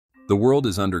The world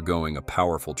is undergoing a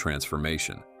powerful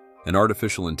transformation, and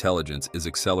artificial intelligence is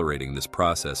accelerating this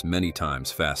process many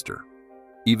times faster.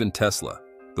 Even Tesla,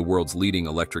 the world's leading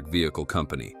electric vehicle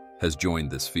company, has joined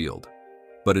this field.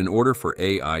 But in order for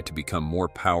AI to become more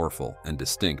powerful and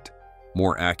distinct,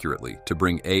 more accurately, to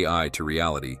bring AI to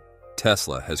reality,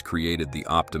 Tesla has created the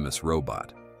Optimus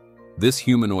robot. This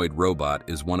humanoid robot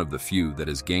is one of the few that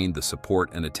has gained the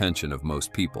support and attention of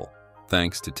most people,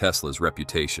 thanks to Tesla's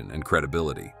reputation and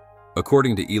credibility.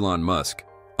 According to Elon Musk,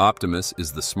 Optimus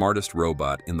is the smartest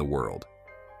robot in the world.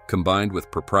 Combined with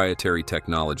proprietary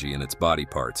technology in its body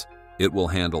parts, it will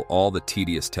handle all the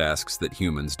tedious tasks that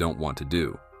humans don't want to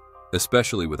do.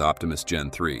 Especially with Optimus Gen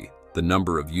 3, the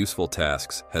number of useful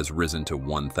tasks has risen to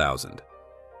 1,000.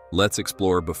 Let's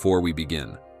explore before we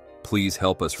begin. Please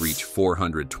help us reach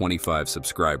 425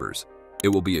 subscribers. It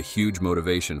will be a huge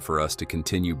motivation for us to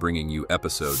continue bringing you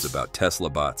episodes about Tesla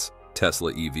bots,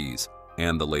 Tesla EVs,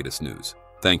 and the latest news.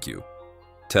 Thank you.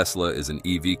 Tesla is an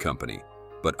EV company,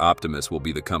 but Optimus will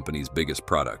be the company's biggest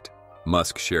product.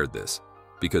 Musk shared this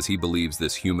because he believes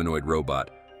this humanoid robot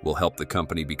will help the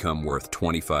company become worth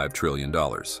 $25 trillion.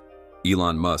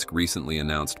 Elon Musk recently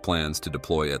announced plans to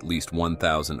deploy at least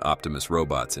 1,000 Optimus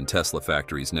robots in Tesla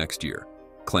factories next year,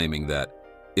 claiming that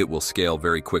it will scale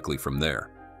very quickly from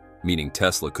there, meaning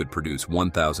Tesla could produce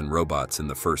 1,000 robots in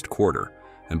the first quarter,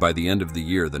 and by the end of the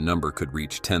year the number could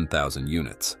reach 10,000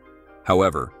 units.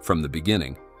 However, from the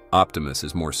beginning, Optimus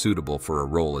is more suitable for a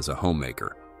role as a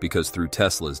homemaker, because through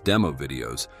Tesla's demo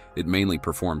videos, it mainly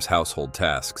performs household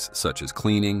tasks such as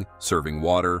cleaning, serving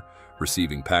water,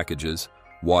 receiving packages,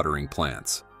 watering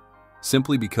plants.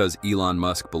 Simply because Elon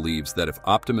Musk believes that if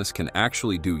Optimus can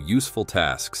actually do useful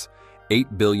tasks,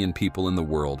 8 billion people in the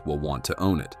world will want to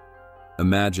own it.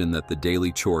 Imagine that the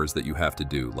daily chores that you have to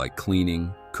do, like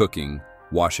cleaning, cooking,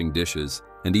 washing dishes,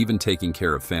 and even taking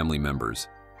care of family members.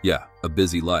 Yeah, a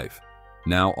busy life.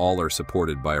 Now all are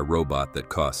supported by a robot that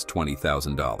costs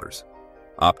 $20,000.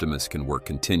 Optimus can work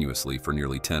continuously for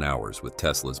nearly 10 hours with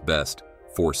Tesla's best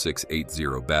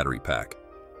 4680 battery pack.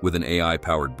 With an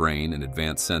AI-powered brain and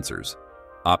advanced sensors,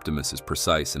 Optimus is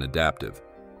precise and adaptive,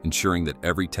 ensuring that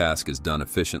every task is done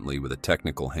efficiently with a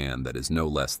technical hand that is no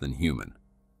less than human.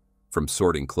 From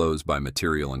sorting clothes by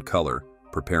material and color,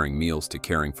 preparing meals to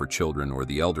caring for children or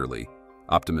the elderly,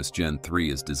 Optimus Gen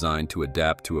 3 is designed to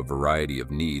adapt to a variety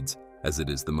of needs as it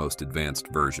is the most advanced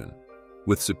version.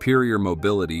 With superior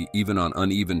mobility even on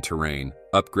uneven terrain,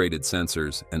 upgraded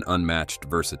sensors, and unmatched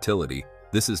versatility,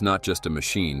 this is not just a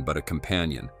machine but a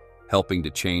companion, helping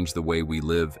to change the way we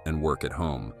live and work at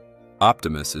home.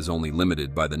 Optimus is only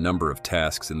limited by the number of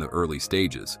tasks in the early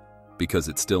stages, because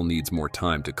it still needs more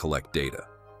time to collect data.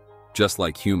 Just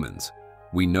like humans,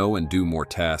 we know and do more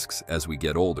tasks as we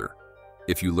get older.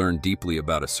 If you learn deeply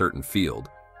about a certain field,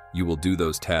 you will do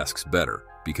those tasks better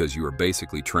because you are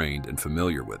basically trained and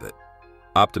familiar with it.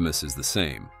 Optimus is the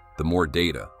same. The more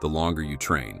data, the longer you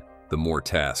train, the more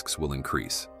tasks will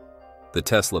increase. The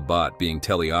Tesla bot being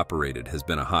teleoperated has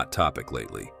been a hot topic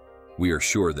lately. We are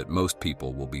sure that most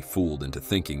people will be fooled into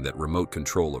thinking that remote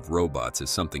control of robots is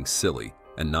something silly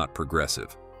and not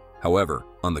progressive. However,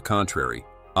 on the contrary,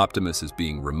 Optimus is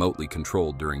being remotely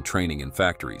controlled during training in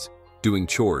factories, doing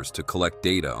chores to collect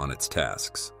data on its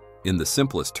tasks. In the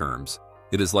simplest terms,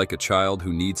 it is like a child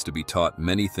who needs to be taught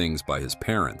many things by his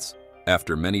parents.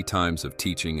 After many times of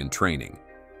teaching and training,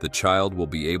 the child will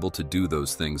be able to do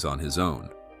those things on his own.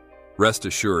 Rest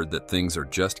assured that things are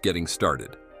just getting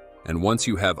started, and once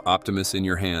you have Optimus in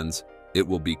your hands, it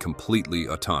will be completely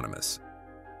autonomous.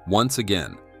 Once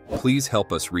again, please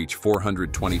help us reach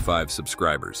 425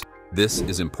 subscribers. This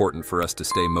is important for us to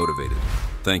stay motivated.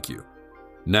 Thank you.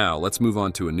 Now, let's move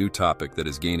on to a new topic that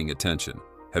is gaining attention.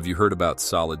 Have you heard about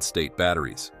solid-state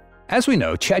batteries? As we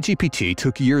know, ChatGPT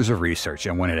took years of research,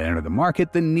 and when it entered the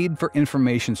market, the need for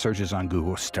information searches on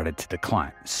Google started to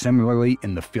decline. Similarly,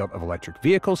 in the field of electric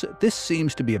vehicles, this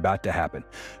seems to be about to happen.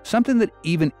 Something that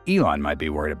even Elon might be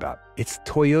worried about. It's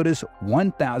Toyota's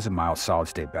 1,000-mile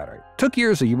solid-state battery. It took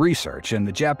years of research, and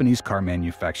the Japanese car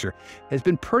manufacturer has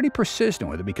been pretty persistent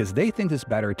with it because they think this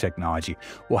battery technology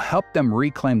will help them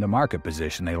reclaim the market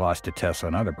position they lost to Tesla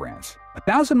and other brands. A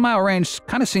 1,000-mile range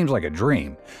kind of seems like a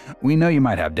dream. We know you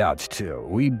might have doubts too.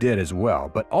 We did as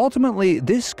well. But ultimately,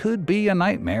 this could be a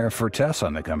nightmare for Tesla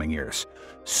in the coming years.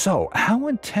 So, how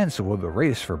intense will the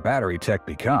race for battery tech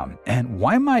become? And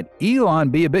why might Elon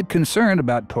be a bit concerned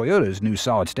about Toyota's new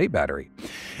solid-state battery?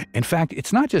 In fact,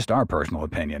 it's not just our personal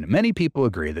opinion. Many people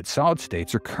agree that solid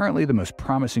states are currently the most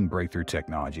promising breakthrough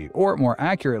technology, or more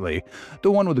accurately,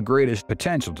 the one with the greatest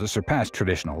potential to surpass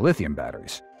traditional lithium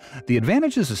batteries. The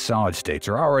advantages of solid states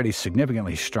are already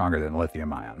significantly stronger than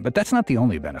lithium-ion, but that's not the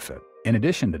only benefit. In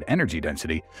addition to energy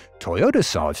density, Toyota's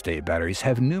solid-state batteries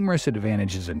have numerous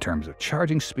advantages in terms of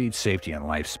charging speed, safety, and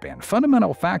lifespan,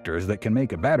 fundamental factors that can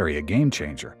make a battery a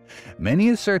game-changer. Many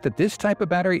assert that this type of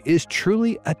battery is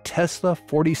truly a Tesla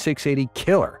 4680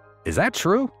 killer. Is that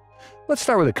true? Let's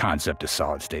start with the concept of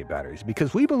solid-state batteries,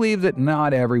 because we believe that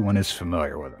not everyone is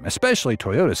familiar with them, especially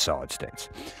Toyota's solid-states.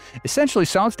 Essentially,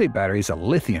 solid-state battery is a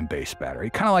lithium-based battery,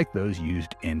 kind of like those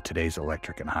used in today's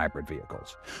electric and hybrid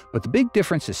vehicles. But the big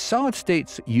difference is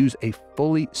solid-states use a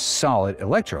fully solid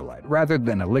electrolyte, rather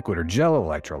than a liquid or gel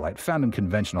electrolyte found in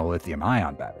conventional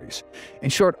lithium-ion batteries. In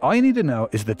short, all you need to know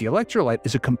is that the electrolyte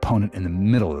is a component in the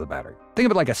middle of the battery. Think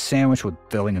of it like a sandwich with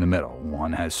filling in the middle.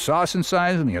 One has sauce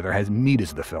inside and the other has meat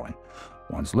as the filling.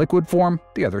 One's liquid form,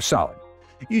 the other solid.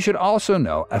 You should also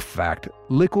know a fact: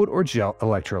 liquid or gel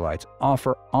electrolytes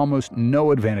offer almost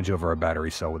no advantage over a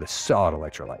battery cell with a solid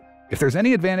electrolyte. If there's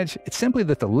any advantage, it's simply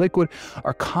that the liquid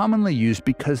are commonly used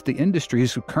because the industry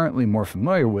is currently more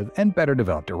familiar with and better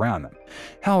developed around them.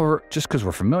 However, just because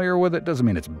we're familiar with it doesn't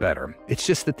mean it's better. It's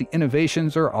just that the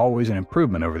innovations are always an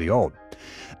improvement over the old.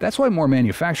 That's why more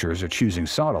manufacturers are choosing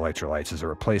solid electrolytes as a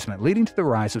replacement, leading to the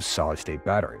rise of solid-state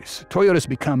batteries. Toyota's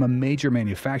become a major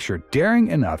manufacturer, daring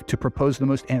enough to propose the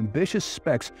most ambitious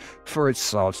specs for its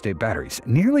solid-state batteries,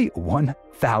 nearly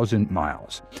 1,000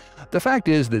 miles. The fact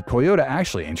is that Toyota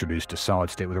actually introduced a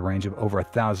solid-state with a range of over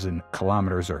 1,000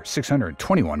 kilometers or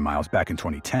 621 miles back in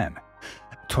 2010.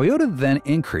 Toyota then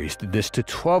increased this to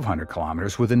 1,200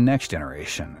 kilometers with the next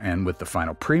generation, and with the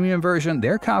final premium version,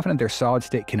 they're confident their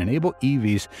solid-state can enable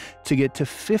EVs to get to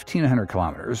 1,500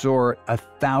 kilometers or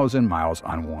 1,000 miles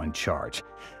on one charge.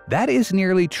 That is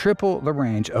nearly triple the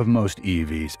range of most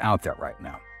EVs out there right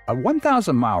now. A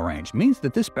 1,000-mile range means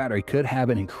that this battery could have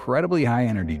an incredibly high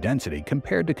energy density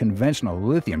compared to conventional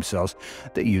lithium cells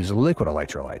that use liquid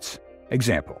electrolytes.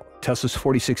 Example: Tesla's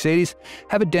 4680s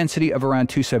have a density of around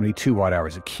 272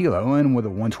 watt-hours a kilo, and with a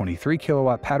 123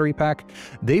 kilowatt battery pack,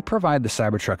 they provide the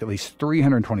Cybertruck at least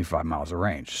 325 miles of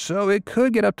range, so it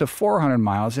could get up to 400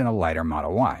 miles in a lighter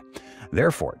Model Y.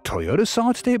 Therefore, Toyota's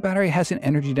solid-state battery has an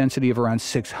energy density of around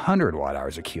 600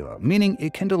 watt-hours a kilo, meaning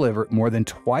it can deliver more than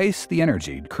twice the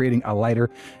energy, creating a lighter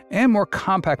and more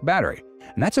compact battery.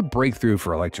 And that's a breakthrough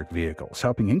for electric vehicles,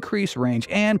 helping increase range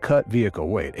and cut vehicle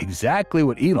weight, exactly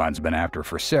what Elon's been after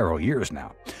for several years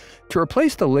now. To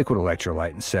replace the liquid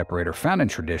electrolyte and separator found in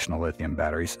traditional lithium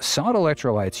batteries, solid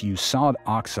electrolytes use solid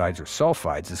oxides or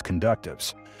sulfides as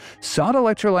conductives. Solid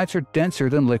electrolytes are denser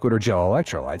than liquid or gel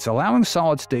electrolytes, allowing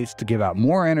solid states to give out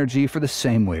more energy for the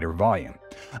same weight or volume.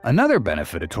 Another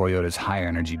benefit of Toyota's higher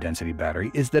energy density battery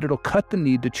is that it'll cut the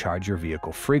need to charge your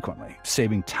vehicle frequently,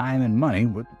 saving time and money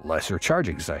with lesser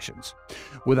charging sessions.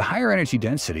 With a higher energy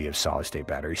density of solid-state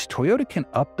batteries, Toyota can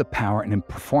up the power and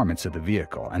performance of the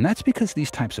vehicle, and that's because these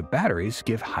types of batteries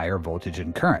give higher voltage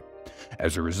and current.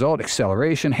 As a result,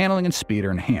 acceleration, handling, and speed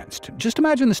are enhanced. Just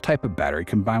imagine this type of battery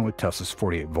combined with Tesla's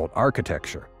 48-volt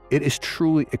architecture. It is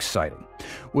truly exciting.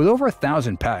 With over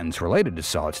 1,000 patents related to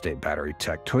solid-state battery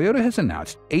tech, Toyota has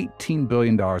announced $18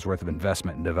 billion worth of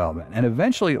investment in development and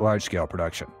eventually large-scale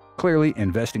production. Clearly,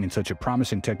 investing in such a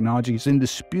promising technology is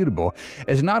indisputable,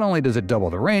 as not only does it double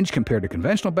the range compared to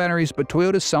conventional batteries, but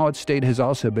Toyota's solid-state has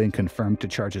also been confirmed to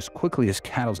charge as quickly as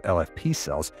CATL's LFP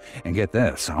cells, and get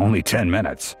this, only 10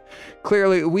 minutes.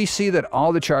 Clearly, we see that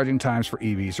all the charging times for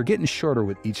EVs are getting shorter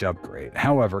with each upgrade.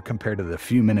 However, compared to the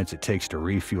few minutes it takes to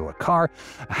refuel a car,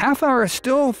 a half hour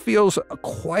still feels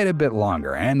quite a bit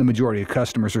longer, and the majority of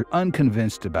customers are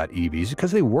unconvinced about EVs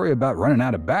because they worry about running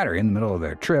out of battery in the middle of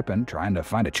their trip and trying to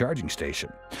find a charging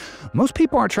station. Most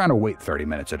people aren't trying to wait 30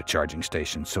 minutes at a charging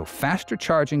station, so faster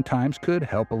charging times could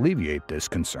help alleviate this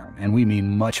concern, and we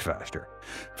mean much faster.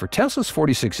 For Tesla's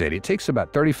 4680, it takes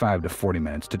about 35 to 40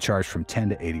 minutes to charge from 10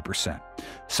 to 80%.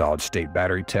 Solid-state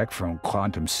battery tech from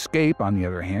QuantumScape, on the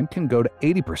other hand, can go to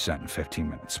 80% in 15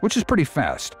 minutes, which is pretty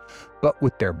fast. But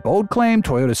with their bold claim,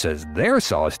 Toyota says their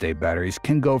solid-state batteries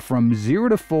can go from 0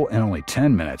 to full in only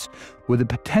 10 minutes, with the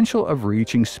potential of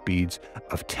reaching speeds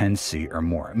of 10C or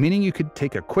more, meaning you could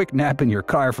take a quick nap in your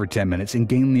car for 10 minutes and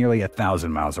gain nearly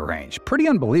 1,000 miles of range. Pretty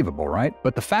unbelievable, right?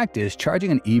 But the fact is,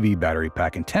 charging an EV battery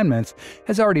pack in 10 minutes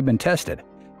has already been tested.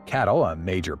 CATL, a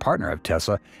major partner of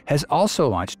Tesla, has also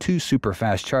launched two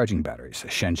super-fast charging batteries,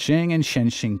 Shenxing and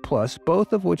Shenxing Plus,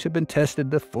 both of which have been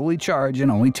tested to fully charge in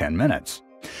only 10 minutes.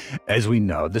 As we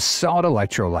know, the solid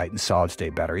electrolyte and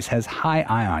solid-state batteries has high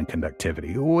ion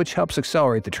conductivity, which helps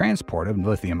accelerate the transport of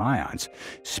lithium ions,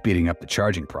 speeding up the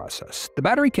charging process. The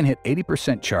battery can hit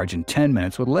 80% charge in 10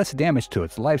 minutes with less damage to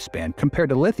its lifespan compared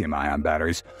to lithium-ion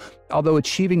batteries, although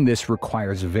achieving this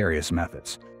requires various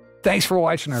methods. Thanks for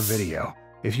watching our video.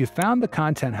 If you found the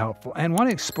content helpful and want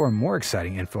to explore more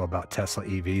exciting info about Tesla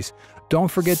EVs, don't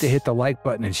forget to hit the like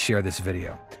button and share this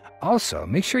video. Also,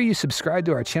 make sure you subscribe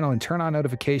to our channel and turn on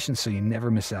notifications so you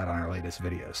never miss out on our latest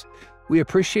videos. We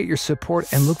appreciate your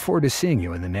support and look forward to seeing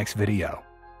you in the next video.